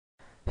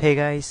Hey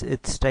guys,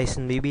 it's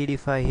Tyson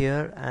BBD5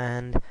 here,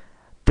 and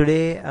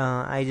today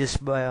I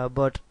just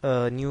bought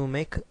a new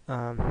mic,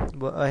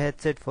 a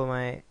headset for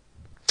my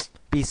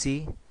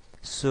PC.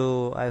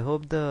 So I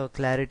hope the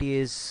clarity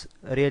is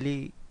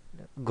really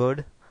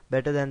good,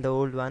 better than the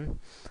old one.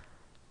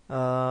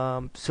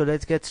 So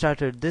let's get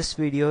started. This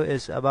video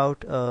is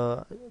about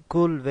a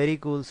very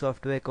cool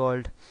software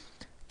called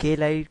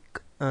K-Lite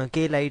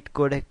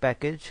Codec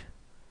package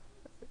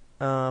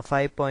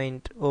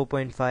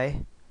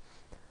 5.0.5,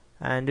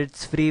 and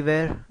it's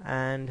freeware,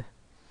 and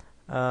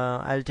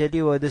I'll tell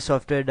you what this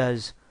software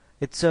does.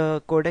 It's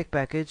a codec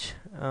package.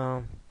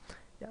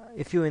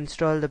 If you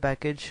install the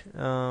package,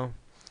 you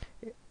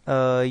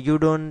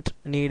don't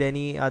need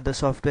any other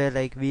software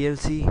like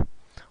VLC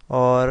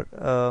or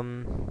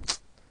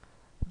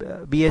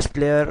BS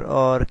player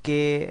or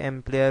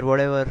KM player,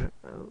 whatever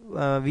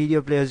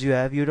video players you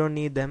have. You don't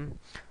need them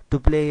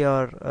to play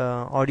your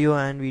audio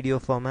and video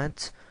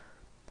formats.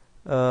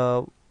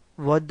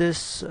 What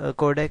this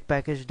codec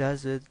package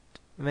does is,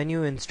 when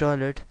you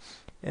install it,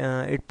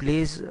 it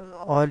plays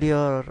all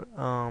your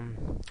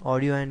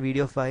audio and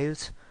video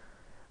files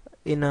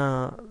in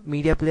a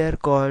media player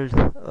called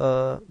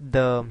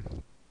the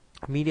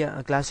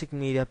classic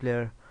media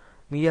player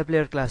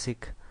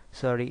classic.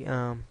 Sorry,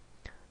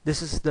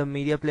 this is the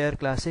media player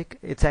classic.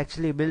 It's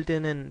actually built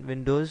in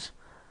Windows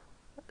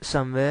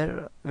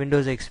somewhere,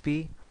 Windows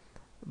XP,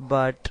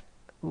 but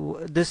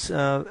this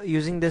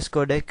using this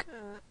codec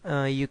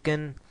you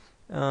can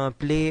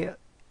play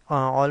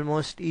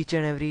almost each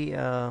and every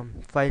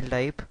file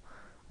type,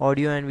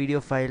 audio and video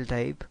file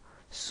type.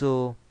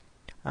 So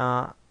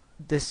the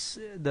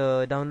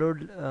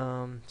download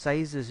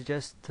size is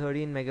just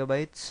 13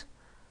 megabytes.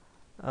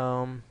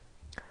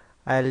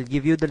 I'll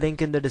give you the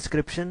link in the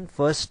description.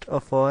 First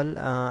of all,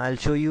 I'll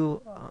show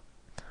you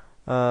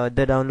the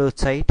download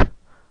site.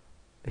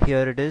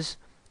 Here it is.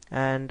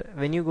 And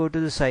when you go to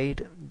the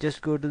site,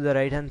 just go to the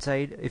right hand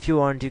side. If you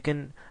want, you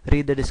can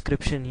read the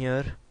description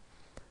here,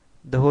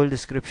 the whole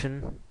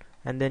description,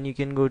 and then you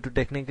can go to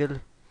technical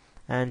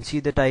and see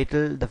the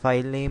title, the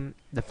file name,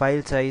 the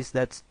file size,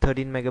 that's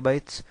 13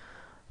 megabytes,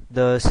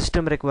 the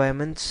system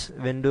requirements: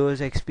 Windows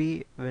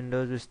XP,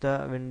 Windows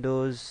Vista,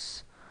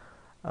 Windows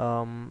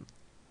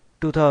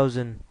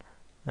 2000,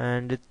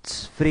 and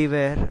it's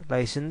freeware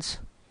license,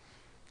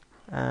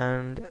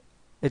 and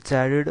it's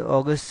added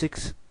August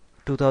 6,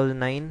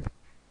 2009.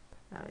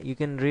 You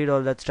can read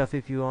all that stuff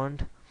if you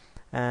want,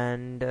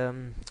 and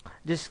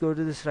just go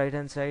to this right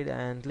hand side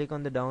and click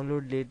on the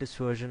download latest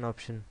version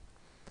option,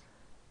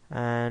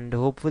 and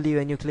hopefully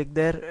when you click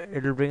there,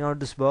 it will bring out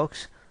this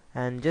box,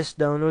 and just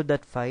download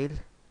that file.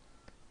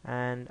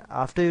 And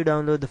after you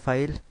download the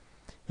file,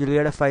 you'll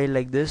get a file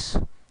like this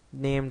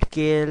named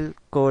KL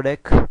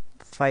Codec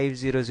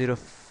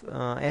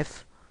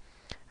 500F.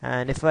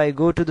 And if I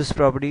go to this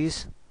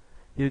properties,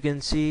 you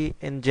can see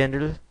in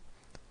general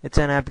it's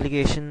an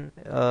application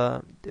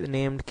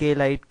named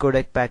K-Lite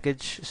Codec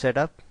package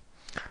setup,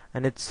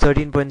 and it's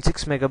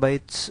 13.6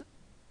 megabytes.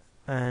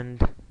 And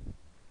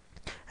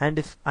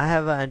if I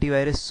have an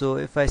antivirus, so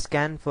if I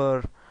scan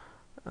for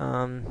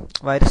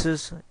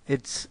viruses,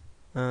 it's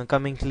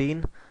coming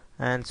clean,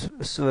 and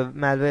so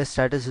malware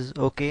status is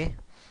okay,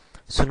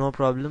 so no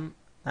problem.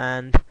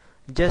 And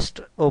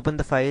just open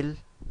the file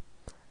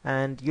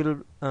and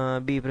you'll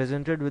be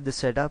presented with the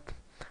setup.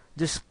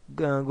 Just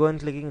go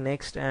and clicking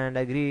next and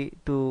agree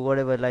to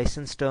whatever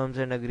license terms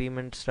and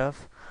agreement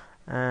stuff.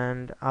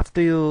 And after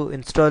you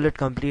install it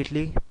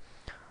completely,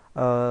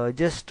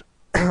 just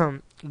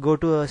go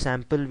to a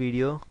sample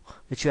video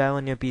which you have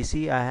on your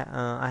PC.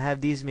 I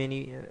have these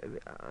many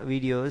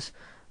videos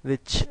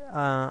which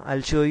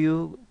I'll show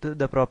you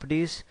the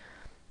properties.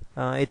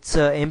 It's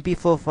a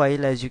MP4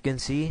 file, as you can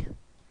see.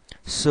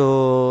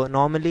 So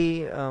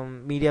normally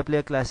Media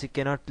Player Classic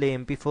cannot play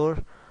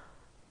MP4,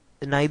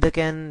 neither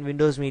can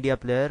Windows Media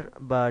Player.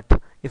 But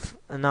if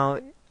now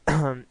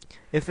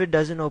if it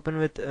doesn't open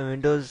with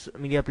Windows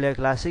Media Player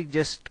Classic,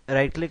 just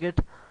right click it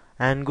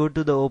and go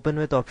to the open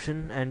with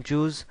option and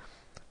choose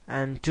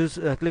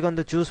click on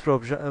the choose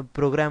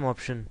program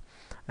option,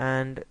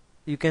 and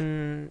you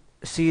can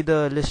see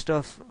the list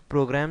of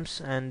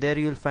programs, and there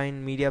you'll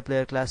find Media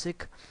Player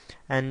Classic,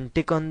 and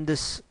tick on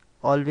this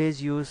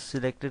always use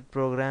selected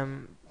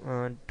program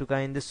to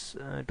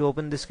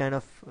open this kind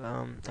of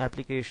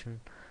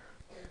application.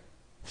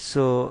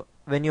 So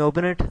when you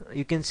open it,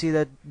 you can see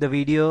that the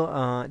video,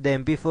 the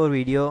MP4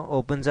 video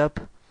opens up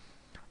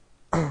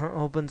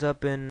opens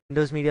up in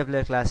Windows Media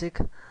Player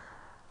Classic.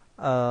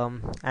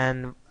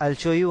 And I'll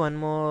show you one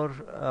more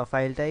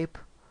file type,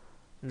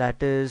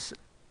 that is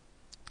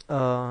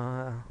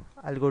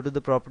I'll go to the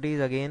properties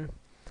again,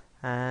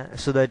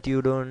 so that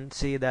you don't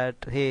say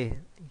that, hey,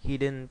 he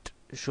didn't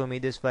show me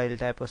this file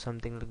type or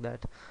something like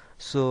that.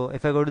 So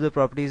if I go to the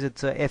properties,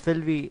 it's a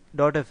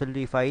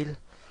 .flv file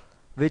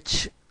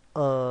which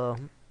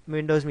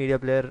Windows Media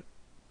Player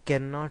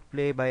cannot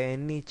play by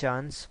any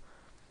chance.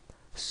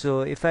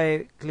 So if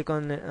I click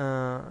on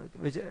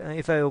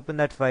if I open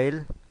that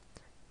file,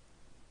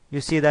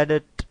 you see that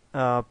it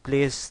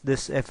place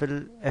this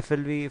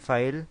FLV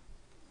file.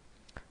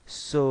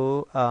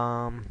 So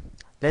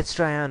let's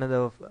try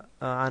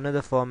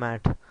another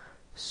format.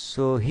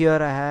 So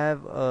here I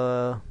have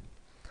a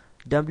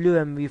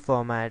WMV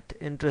format.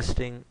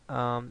 Interesting.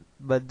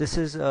 But this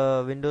is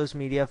a Windows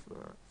Media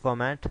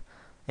format.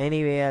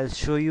 Anyway, I'll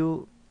show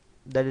you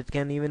that it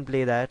can even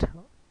play that.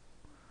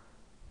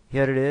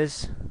 Here it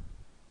is.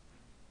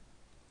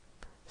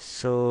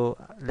 So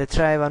let's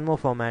try one more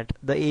format,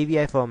 the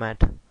AVI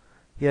format.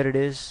 Here it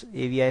is,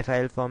 AVI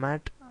file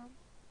format,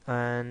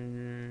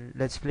 and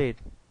let's play it.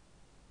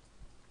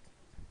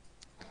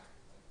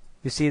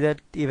 You see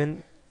that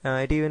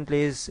it even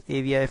plays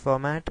AVI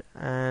format.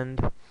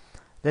 And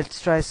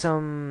let's try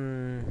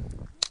some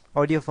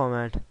audio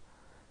format.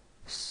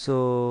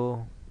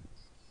 So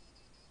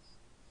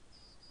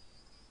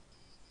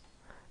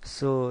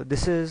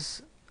this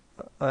is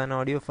an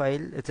audio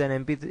file. It's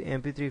an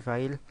MP3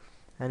 file,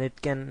 and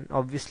it can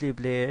obviously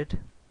play it.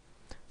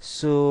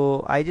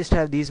 So I just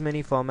have these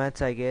many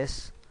formats, I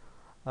guess,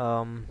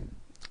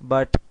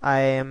 but I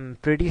am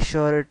pretty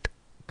sure it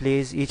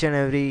plays each and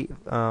every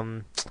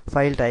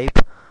file type.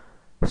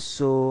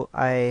 So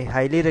I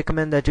highly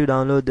recommend that you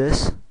download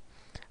this.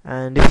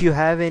 And if you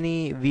have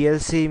any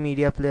VLC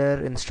media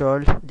player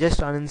installed, just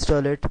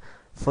uninstall it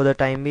for the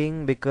time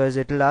being, because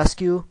it'll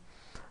ask you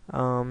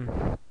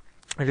to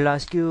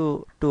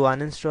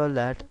uninstall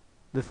that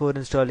before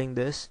installing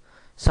this.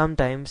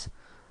 Sometimes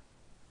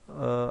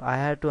I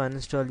had to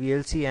uninstall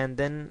VLC and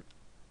then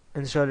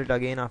install it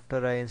again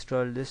after I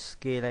installed this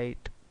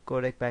K-Lite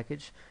Codec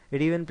package.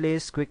 It even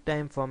plays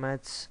QuickTime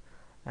formats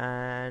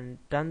and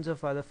tons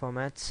of other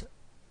formats.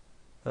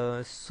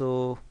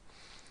 So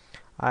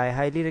I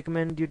highly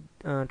recommend you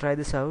try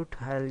this out.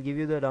 I'll give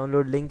you the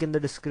download link in the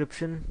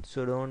description,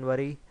 so don't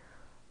worry.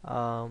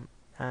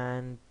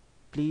 And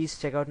please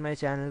check out my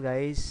channel,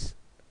 guys,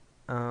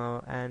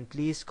 and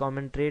please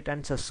comment, rate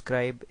and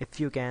subscribe if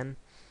you can.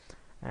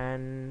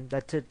 And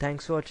that's it.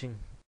 Thanks for watching.